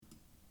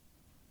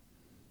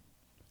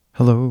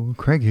Hello,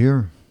 Craig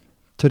here.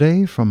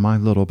 Today from my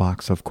little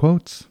box of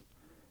quotes.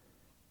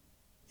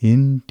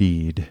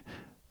 Indeed,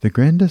 the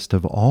grandest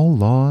of all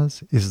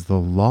laws is the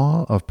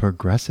law of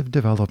progressive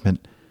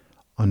development.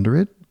 Under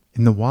it,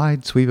 in the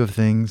wide sweep of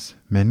things,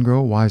 men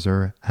grow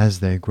wiser as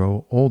they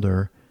grow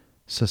older,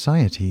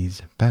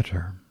 societies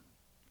better.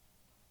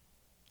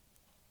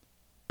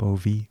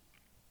 Bovee.